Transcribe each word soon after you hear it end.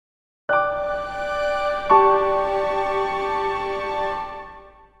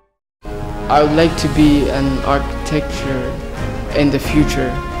I would like to be an architecture in the future.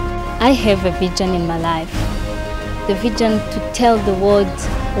 I have a vision in my life. The vision to tell the world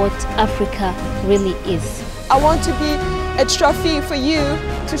what Africa really is. I want to be a trophy for you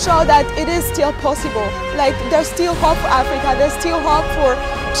to show that it is still possible. Like, there's still hope for Africa, there's still hope for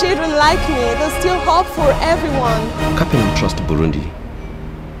children like me, there's still hope for everyone. Capernaum Trust Burundi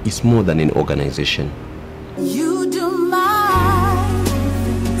is more than an organization. You do my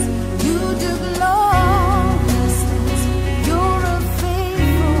things, you do glorious things. You're a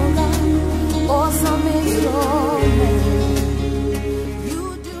faithful God, awesome is your name.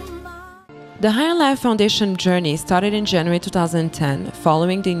 You do my... The Higher Life Foundation journey started in January 2010,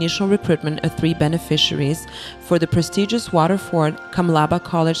 following the initial recruitment of 3 beneficiaries for the prestigious Waterford Kamlaba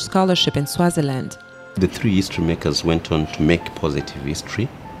College Scholarship in Swaziland. The 3 history makers went on to make positive history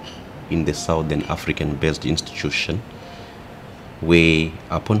in the Southern African-based institution, where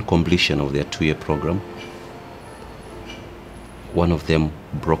upon completion of their 2-year program, one of them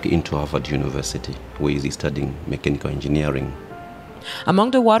broke into Harvard University, where he is studying mechanical engineering. Among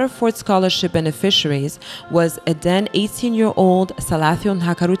the Waterford Scholarship beneficiaries was a then 18-year-old Salathiel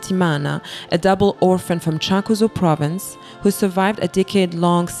Nhakarutimana, a double orphan from Chankuzo province, who survived a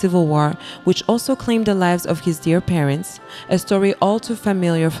decade-long civil war, which also claimed the lives of his dear parents, a story all too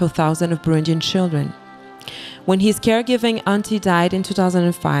familiar for thousands of Burundian children. When his caregiving auntie died in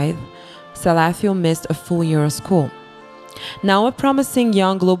 2005, Salathiel missed a full year of school. Now a promising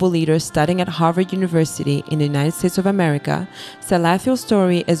young global leader studying at Harvard University in the United States of America, Salathiel's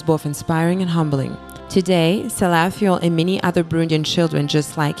story is both inspiring and humbling. Today, Salathiel and many other Burundian children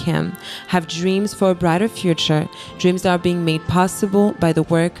just like him have dreams for a brighter future, dreams that are being made possible by the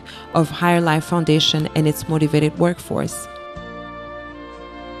work of Higher Life Foundation and its motivated workforce.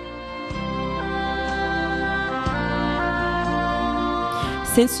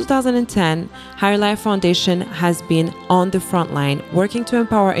 Since 2010, Higher Life Foundation has been on the front line, working to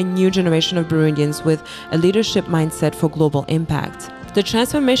empower a new generation of Burundians with a leadership mindset for global impact. The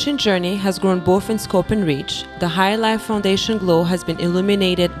transformation journey has grown both in scope and reach. The Higher Life Foundation glow has been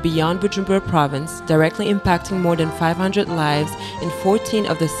illuminated beyond Bujumbura province, directly impacting more than 500 lives in 14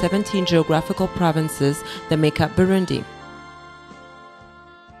 of the 17 geographical provinces that make up Burundi.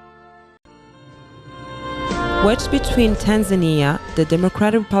 Wedged between Tanzania, the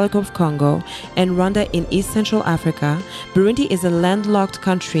Democratic Republic of Congo, and Rwanda in East Central Africa, Burundi is a landlocked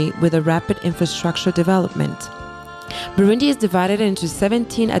country with a rapid infrastructure development. Burundi is divided into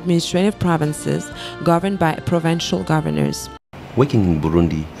 17 administrative provinces governed by provincial governors. Working in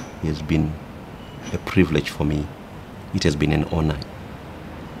Burundi has been a privilege for me. It has been an honor.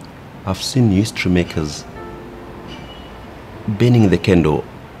 I've seen history makers burning the candle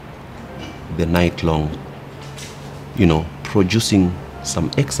the night long, producing some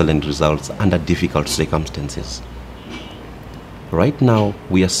excellent results under difficult circumstances. Right now,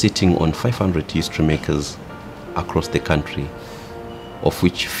 we are sitting on 500 history makers across the country, of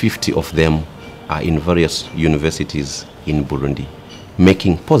which 50 of them are in various universities in Burundi,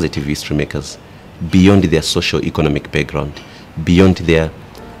 making positive history makers beyond their socio-economic background, beyond their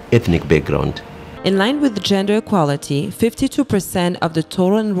ethnic background. In line with gender equality, 52% of the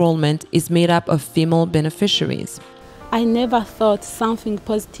total enrollment is made up of female beneficiaries. I never thought something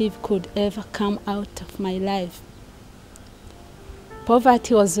positive could ever come out of my life.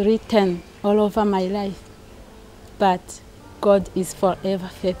 Poverty was written all over my life, but God is forever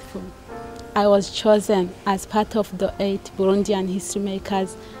faithful. I was chosen as part of the 8 Burundian history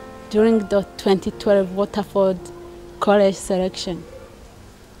makers during the 2012 Waterford College selection.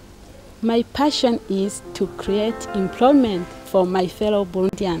 My passion is to create employment for my fellow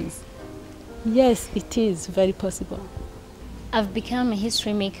Burundians. Yes, it is very possible. I've become a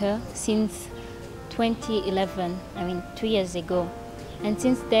history maker since 2011, 2 years ago. And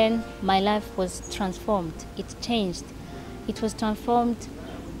since then, my life was transformed. It changed. It was transformed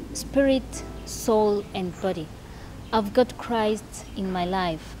spirit, soul, and body. I've got Christ in my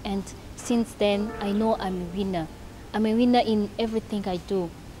life. And since then, I know I'm a winner. I'm a winner in everything I do.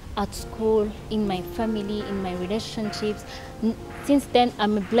 At school, in my family, in my relationships. Since then,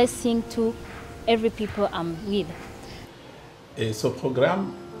 I'm a blessing to every people I'm with. Et ce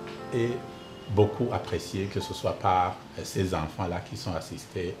programme est beaucoup apprécié, que ce soit par ces enfants-là qui sont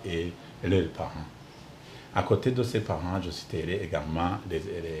assistés et leurs parents. À côté de ces parents, je citerai également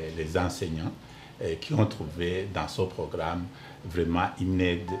les enseignants qui ont trouvé dans ce programme vraiment une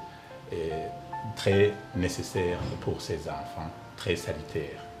aide très nécessaire pour ces enfants, très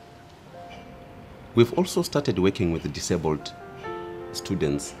salutaire. We've also started working with the disabled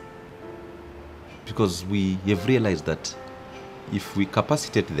students because we have realized that if we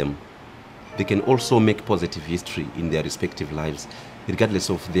capacitate them they can also make positive history in their respective lives, regardless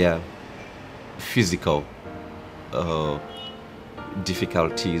of their physical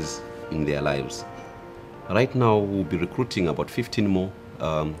difficulties in their lives. Right now, we'll be recruiting about 15 more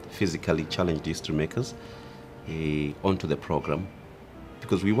physically challenged history makers onto the program,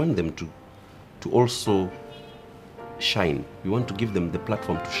 because we want them to also shine. We want to give them the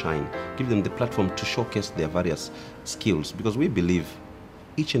platform to shine, give them the platform to showcase their various skills, because we believe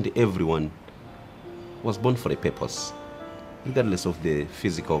each and everyone was born for a purpose, regardless of the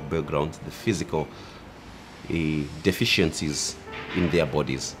physical background, the physical deficiencies in their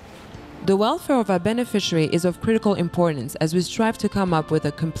bodies. The welfare of our beneficiary is of critical importance as we strive to come up with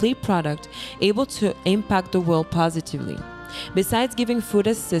a complete product able to impact the world positively. Besides giving food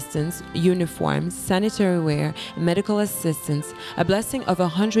assistance, uniforms, sanitary wear, and medical assistance, a blessing of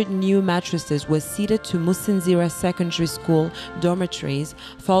 100 new mattresses was seeded to Musinzira Secondary School dormitories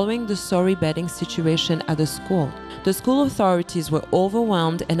following the sorry bedding situation at the school. The school authorities were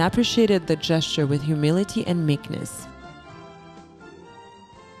overwhelmed and appreciated the gesture with humility and meekness.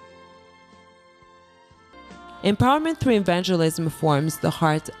 Empowerment through evangelism forms the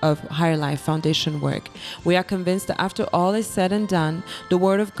heart of Higher Life Foundation work. We are convinced that after all is said and done, the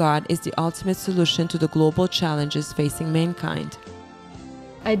Word of God is the ultimate solution to the global challenges facing mankind.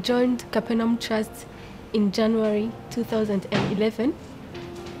 I joined Capernaum Trust in January 2011,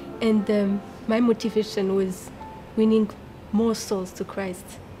 and my motivation was winning more souls to Christ.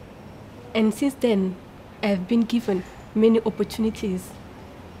 And since then, I have been given many opportunities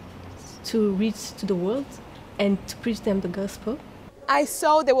to reach to the world and to preach them the gospel. I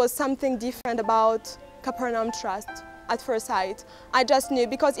saw there was something different about Capernaum Trust at first sight. I just knew,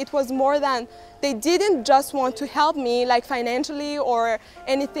 because it was more than, they didn't just want to help me like financially or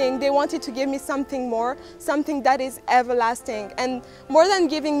anything. They wanted to give me something more, something that is everlasting. And more than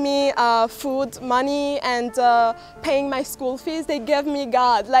giving me food, money, and paying my school fees, they gave me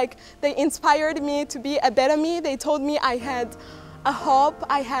God. Like, they inspired me to be a better me. They told me I had a hope,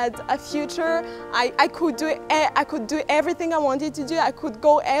 I had a future, I could do everything I wanted to do, I could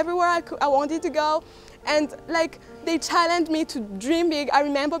go everywhere I wanted to go. And like, they challenged me to dream big. I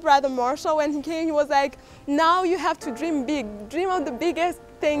remember Brother Marshall, when he came, he was like, now you have to dream big, dream of the biggest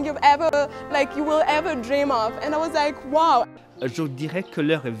thing you will ever dream of. And I was like, wow. Je dirais que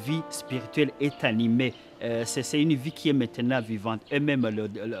leur vie spirituelle est animée. C'est une vie qui est maintenant vivante. Eux-mêmes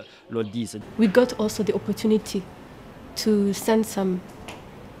le disent. We got also the opportunity to send some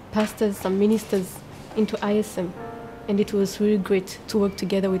pastors, some ministers into ISM, and it was really great to work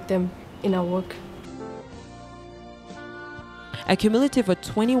together with them in our work. A cumulative of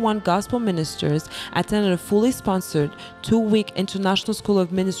 21 gospel ministers attended a fully sponsored 2-week International School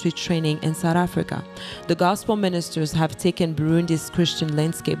of Ministry training in South Africa. The gospel ministers have taken Burundi's Christian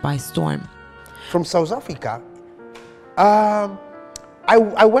landscape by storm. From South Africa,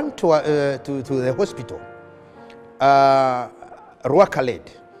 I went to the hospital, Ruaka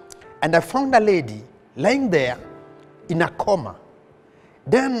lady, and I found a lady lying there in a coma.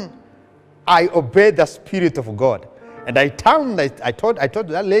 Then I obeyed the Spirit of God, and I told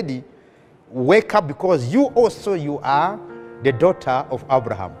that lady, wake up, because you are the daughter of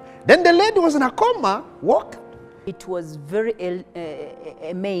Abraham. Then the lady was in a coma, woke. It was very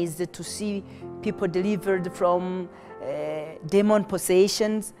amazed to see people delivered from demon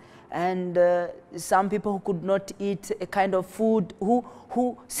possessions, and some people who could not eat a kind of food, who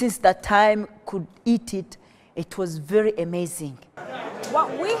since that time could eat it. It was very amazing. What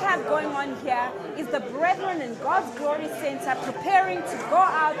we have going on here is the Brethren in God's Glory Center preparing to go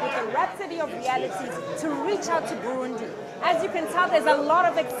out with a rhapsody of realities to reach out to Burundi. As you can tell, there's a lot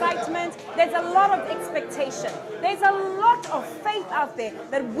of excitement, there's a lot of expectation, there's a lot of faith out there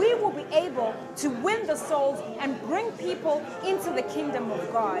that we will be able to win the souls and bring people into the kingdom of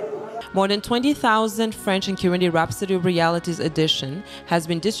God. More than 20,000 French and Kirundi Rhapsody of Realities edition has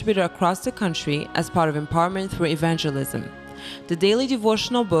been distributed across the country as part of Empowerment through Evangelism. The daily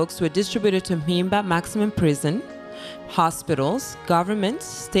devotional books were distributed to Mpimba Maximum Prison, hospitals,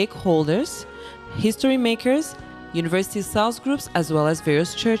 governments, stakeholders, history makers, university sales groups, as well as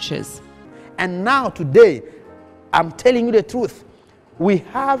various churches. And now today, I'm telling you the truth, we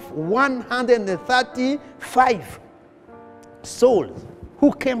have 135 souls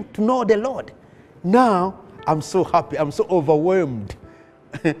who came to know the Lord. Now, I'm so happy, I'm so overwhelmed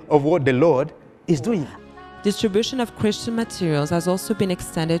of what the Lord is doing. Distribution of Christian materials has also been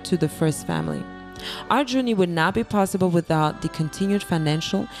extended to the First Family. Our journey would not be possible without the continued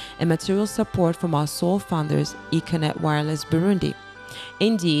financial and material support from our sole founders, Econet Wireless Burundi.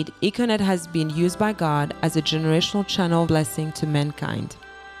 Indeed, Econet has been used by God as a generational channel of blessing to mankind.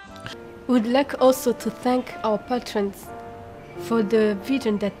 Would like also to thank our patrons for the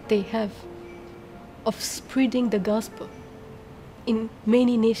vision that they have of spreading the gospel in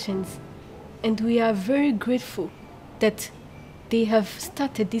many nations. And we are very grateful that they have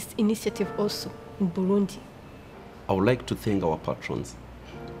started this initiative also in Burundi. I would like to thank our patrons,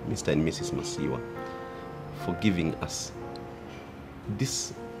 Mr. and Mrs. Masiwa, for giving us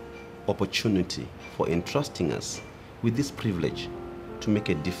this opportunity, for entrusting us with this privilege to make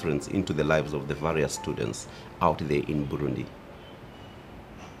a difference into the lives of the various students out there in Burundi.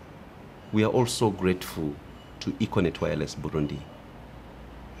 We are also grateful to Econet Wireless Burundi,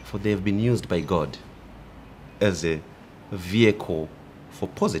 for they have been used by God as a vehicle for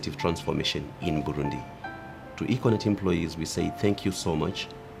positive transformation in Burundi. To Econet employees, we say thank you so much.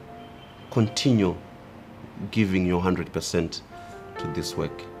 Continue giving your 100% to this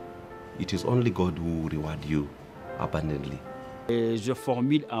work. It is only God who will reward you abundantly. Et je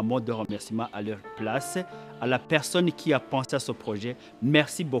formule un mot de remerciement à leur place, à la personne qui a pensé à ce projet.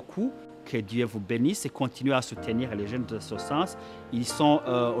 Merci beaucoup, que Dieu vous bénisse et continuez à soutenir les jeunes de ce sens. Ils sont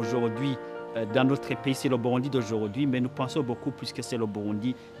aujourd'hui dans notre pays, c'est le Burundi d'aujourd'hui, mais nous pensons beaucoup plus que c'est le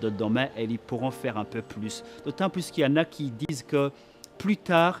Burundi de demain et ils pourront faire un peu plus. D'autant plus qu'il y en a qui disent que plus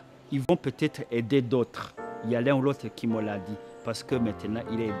tard, ils vont peut-être aider d'autres. Il y a l'un ou l'autre qui me l'a dit, parce que maintenant,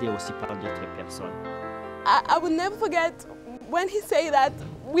 il est aidé aussi par d'autres personnes. I will never forget when he said that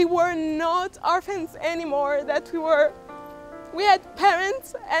we were not orphans anymore, that we had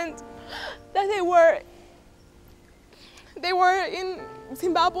parents and that they were in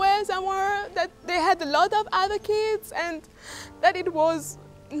Zimbabwe somewhere, that they had a lot of other kids, and that it was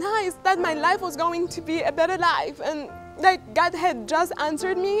nice, that my life was going to be a better life, and that God had just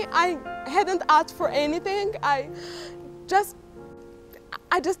answered me. I hadn't asked for anything. I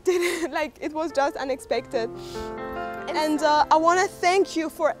just did it, like it was just unexpected. And I want to thank you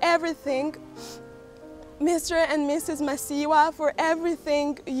for everything, Mr. and Mrs. Masiwa, for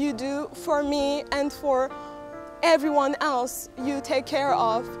everything you do for me and for everyone else you take care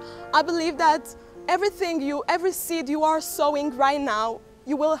of. I believe that every seed you are sowing right now,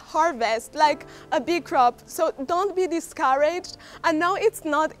 you will harvest like a big crop. So don't be discouraged. I know it's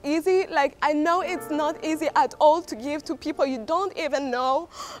not easy, I know it's not easy at all to give to people you don't even know,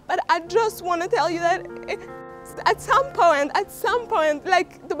 but I just want to tell you that at some point,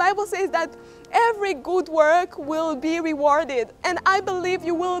 like the Bible says that every good work will be rewarded, and I believe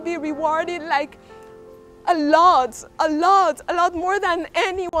you will be rewarded like a lot more than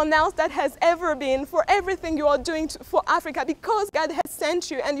anyone else that has ever been, for everything you are doing for Africa, because God has sent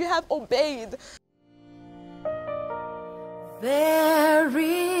you and you have obeyed. There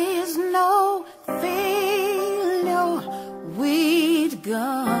is no failure with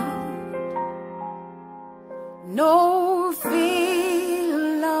God. No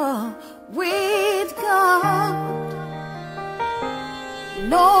failure with God.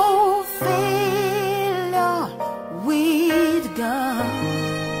 No failure with God.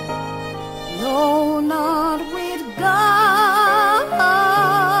 No, no.